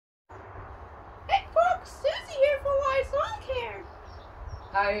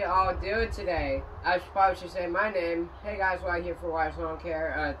How you all doing today? I probably should say my name. Hey guys, Wyatt here for Wyatt's Lawn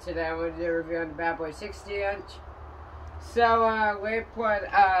Care. Today I'm going to do a review on the Bad Boy 60-inch. So we put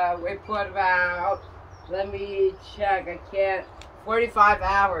about, let me check, 45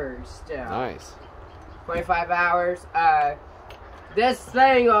 hours still. Nice. 45 hours. This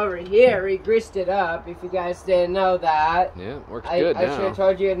thing over here, we greased it up, if you guys didn't know that. Yeah, works good now. I should have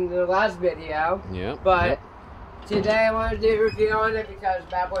told you in the last video. Yeah. But today I wanted to do a review on it because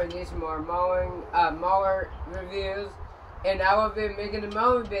Bad Boy needs some more mower reviews. And I will be making a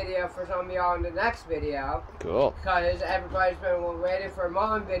mowing video for some of y'all in the next video. Cool. Because everybody's been waiting for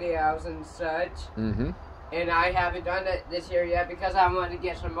mowing videos and such. Mm-hmm. And I haven't done it this year yet because I wanted to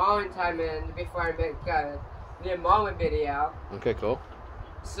get some mowing time in before I make the mowing video. Okay, cool.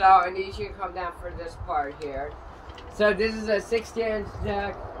 So I need you to come down for this part here. So this is a 60-inch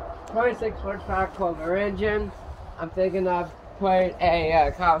deck, 26 horsepower Clover engine. I'm thinking of putting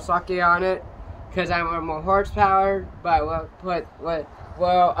a Kawasaki on it because I want more horsepower, but we'll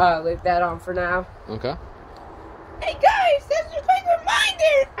leave that on for now. Okay. Hey guys, that's a quick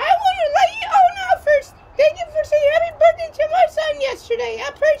reminder. I want to let you all know first. Thank you for saying happy birthday to my son yesterday. I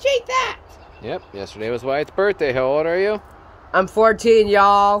appreciate that. Yep, yesterday was Wyatt's birthday. How old are you? I'm 14,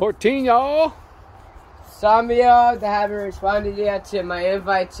 y'all. 14, y'all. Some of y'all that haven't responded yet to my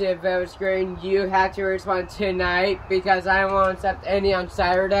invite to Velvet Screen, you have to respond tonight because I won't accept any on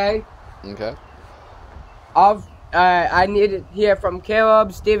Saturday. Okay. I need to hear from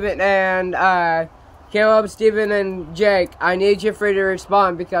Caleb, Steven, and Jake. I need you free to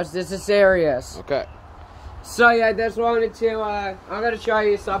respond because this is serious. Okay. So yeah, just wanted to, I'm going to show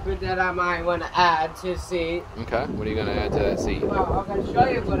you something that I might want to add to the seat. Okay, what are you going to add to that seat? Well, I'm going to show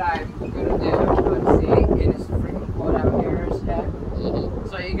you what I'm going to do to the seat. And it's freaking cold out here instead. Mm-hmm.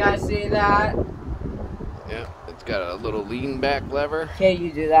 So you guys see that? Yeah, it's got a little lean back lever. Can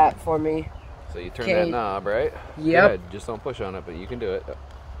you do that for me? So you turn that knob, right? Yep. Good. Just don't push on it, but you can do it.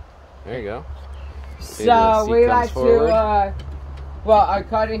 There you go. See, so we like forward. well, our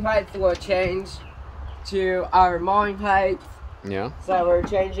cutting height will change to our mowing height. Yeah. So we're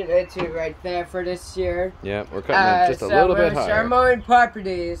changing it to right there for this year. Yeah, we're cutting it just a little bit higher. So mowing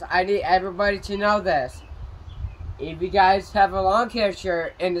properties, I need everybody to know this. If you guys have a lawn care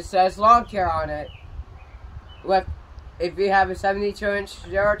shirt and it says lawn care on it, if you have a 72-inch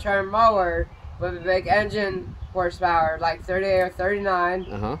zero-turn mower with a big engine horsepower, like 38 or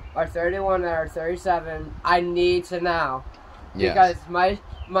 39, or 31 or 37, I need to know. Yes. Because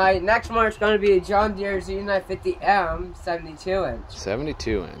my next mower is going to be a John Deere Z950M 72-inch.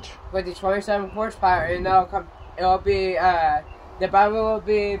 72-inch. With the 27 horsepower, and it'll be, the Bible will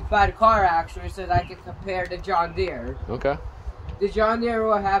be by the car actually, so that I can compare the John Deere. Okay. The John Deere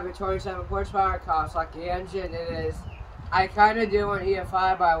will have a 27 horsepower Kawasaki engine. I kind of do want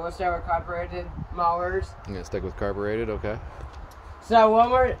EFI, but I will start with carbureted mowers. I'm going to stick with carbureted, okay. So one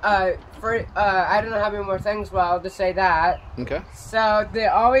more, I don't have any more things, but I'll just say that. Okay. So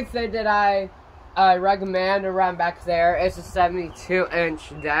the only thing that I recommend around back there is a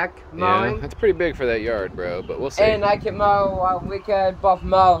 72-inch deck mowing. Yeah, that's pretty big for that yard, bro, but we'll see. And I can mow, we could both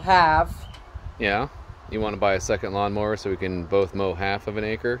mow half. Yeah? You want to buy a second lawnmower so we can both mow half of an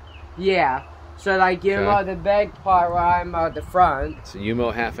acre? Yeah. So like you mow the big part where I mow the front. So you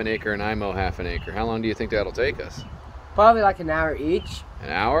mow half an acre and I mow half an acre. How long do you think that'll take us? Probably like an hour each. An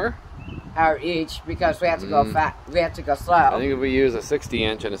hour? Hour each because we have to go we have to go slow. I think if we use a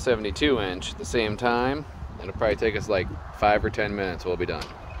 60-inch and a 72-inch at the same time, it'll probably take us like 5 or 10 minutes. We'll be done.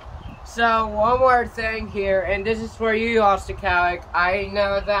 So one more thing here, and this is for you, Austin Cowick. I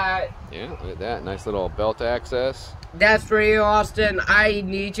know that. Yeah, look at that. Nice little belt access. That's for you, Austin. I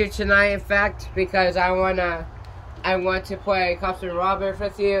need you tonight, in fact, because I want to play Custom Robbers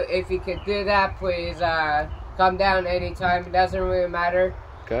with you. If you could do that, please come down anytime. It doesn't really matter.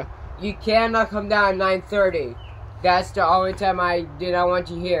 Okay. You cannot come down at 9:30. That's the only time I do not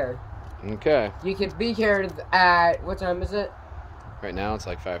want you here. Okay. You can be here at, what time is it? Right now it's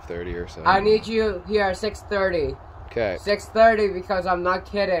like 5:30 or so. I need you here at 6:30. Okay. 6:30 because I'm not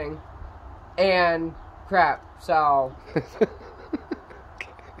kidding. And crap, so.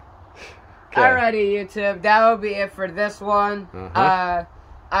 Alrighty, YouTube, that will be it for this one.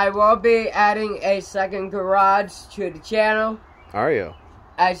 I will be adding a second garage to the channel. Are you?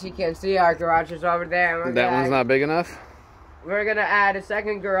 As you can see, our garage is over there. That one's not big enough? We're going to add a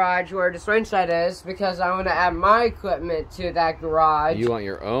second garage where the swing set is because I want to add my equipment to that garage. You want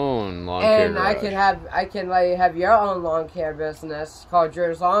your own lawn care garage. And I can let you have your own lawn care business called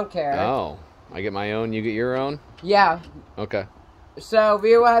Drew's Lawn Care. Oh, I get my own, you get your own? Yeah. Okay. So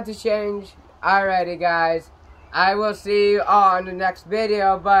we will have to change. Alrighty, guys. I will see you all in the next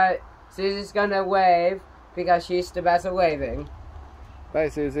video, but Susie's gonna wave because she's the best at waving. Bye,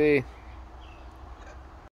 Susie.